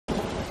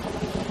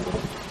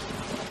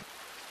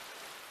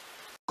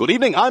Good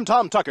evening, I'm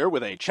Tom Tucker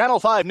with a Channel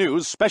 5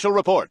 News special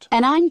report.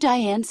 And I'm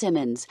Diane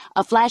Simmons.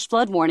 A flash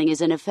flood warning is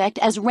in effect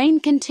as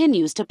rain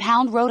continues to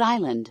pound Rhode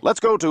Island.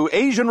 Let's go to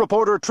Asian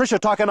reporter Trisha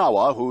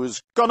Takanawa,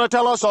 who's gonna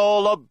tell us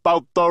all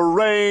about the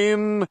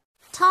rain.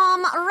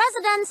 Tom,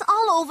 residents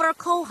all over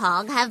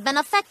Quahog have been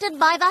affected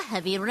by the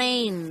heavy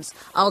rains,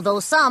 although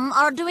some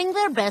are doing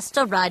their best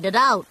to ride it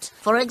out.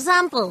 For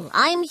example,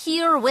 I'm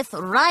here with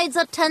Rides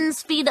at 10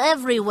 Speed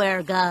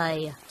Everywhere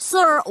guy.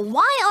 Sir,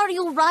 why are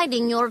you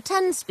riding your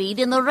 10-speed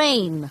in the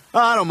rain?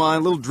 I don't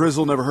mind. A little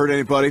drizzle never hurt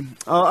anybody.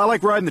 I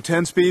like riding the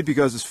 10-speed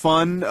because it's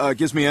fun,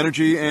 gives me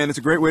energy, and it's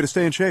a great way to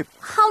stay in shape.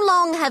 How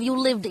long have you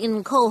lived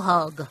in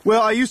Quahog?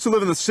 Well, I used to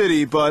live in the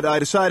city, but I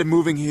decided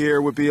moving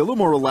here would be a little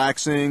more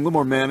relaxing, a little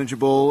more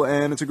manageable,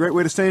 and it's a great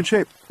way to stay in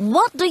shape.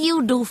 What do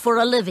you do for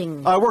a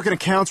living? I work in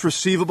accounts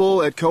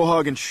receivable at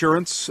Quahog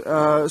Insurance.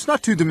 It's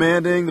not too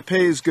demanding, the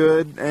pay is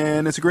good,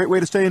 and it's a great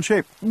way to stay in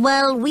shape.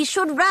 Well, we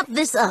should wrap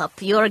this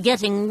up. You're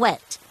getting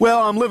wet.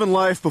 Well, I'm living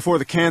life before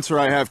the cancer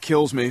I have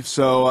kills me,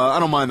 so I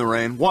don't mind the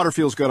rain. Water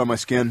feels good on my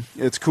skin.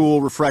 It's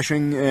cool,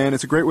 refreshing, and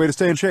it's a great way to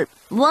stay in shape.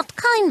 What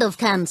kind of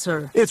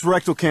cancer? It's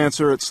rectal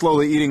cancer. It's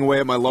slowly eating away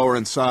at my lower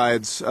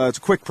insides. It's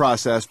a quick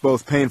process,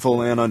 both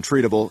painful and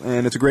untreatable,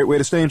 and it's a great way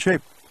to stay in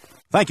shape.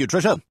 Thank you,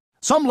 Trisha.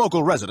 Some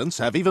local residents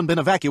have even been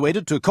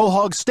evacuated to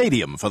Quahog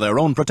Stadium for their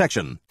own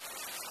protection.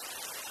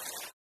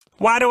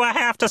 Why do I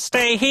have to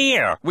stay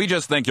here? We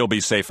just think you'll be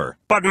safer.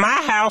 But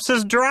my house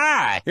is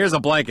dry. Here's a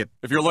blanket.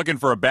 If you're looking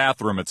for a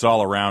bathroom, it's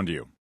all around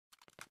you.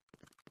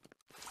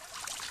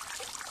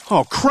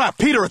 Oh, crap,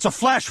 Peter, it's a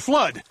flash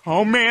flood.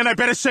 Oh, man, I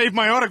better save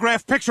my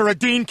autographed picture of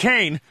Dean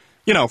Cain.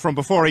 You know, from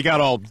before he got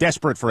all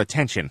desperate for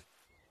attention.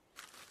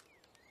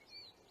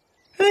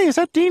 Hey, is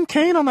that Dean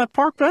Cain on that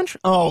park bench?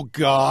 Oh,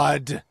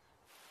 God.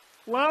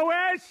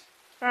 Lois,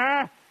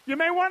 you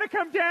may want to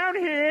come down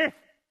here.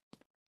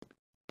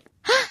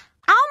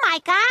 Oh, my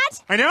God!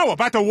 I know,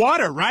 about the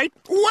water, right?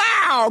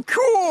 Wow,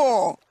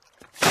 cool!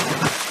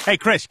 Hey,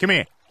 Chris, come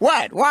here.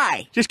 What?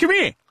 Why? Just come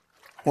here.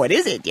 What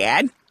is it,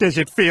 Dad? Does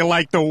it feel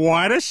like the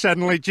water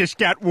suddenly just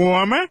got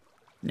warmer?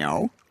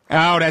 No.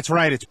 Oh, that's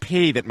right, it's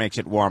pee that makes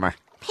it warmer.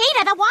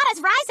 Peter, the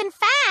water's rising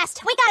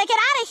fast. We gotta get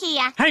out of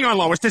here. Hang on,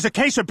 Lois, there's a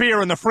case of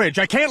beer in the fridge.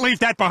 I can't leave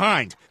that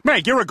behind.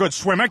 Meg, you're a good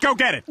swimmer. Go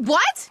get it.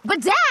 What?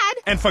 But, Dad!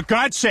 And for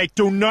God's sake,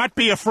 do not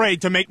be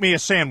afraid to make me a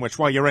sandwich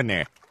while you're in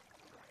there.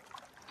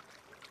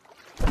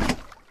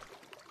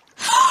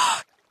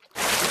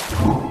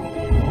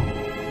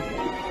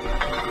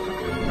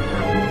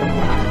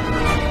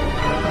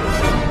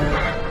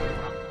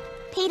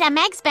 Peter,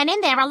 Meg's been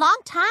in there a long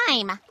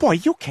time. Boy,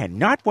 you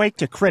cannot wait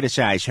to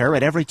criticize her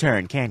at every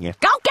turn, can you?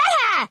 Go get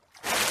her!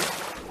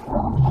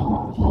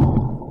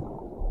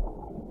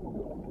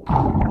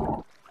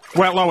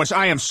 Well, Lois,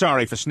 I am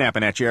sorry for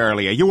snapping at you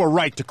earlier. You were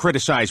right to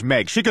criticize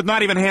Meg. She could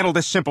not even handle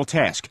this simple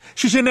task.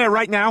 She's in there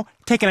right now,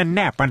 taking a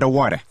nap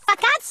underwater. For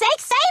God's sake,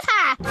 save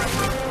her!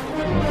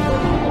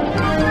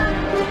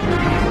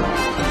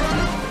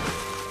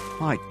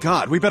 My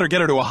God, we better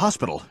get her to a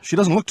hospital. She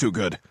doesn't look too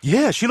good.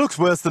 Yeah, she looks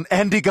worse than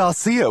Andy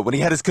Garcia when he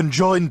had his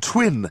conjoined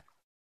twin.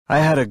 I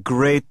had a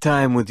great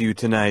time with you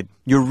tonight.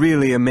 You're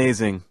really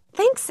amazing.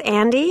 Thanks,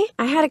 Andy.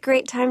 I had a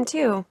great time,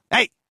 too.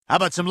 Hey, how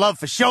about some love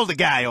for Shoulder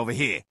Guy over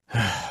here?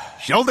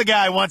 Shoulder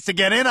Guy wants to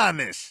get in on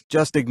this.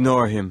 Just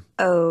ignore him.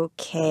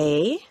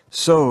 Okay.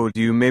 So, do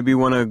you maybe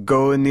want to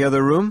go in the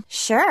other room?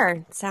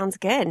 Sure. Sounds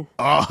good.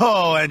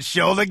 Oh, and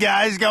Shoulder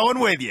Guy's going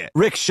with you.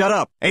 Rick, shut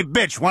up. Hey,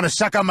 bitch, want to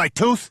suck on my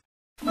tooth?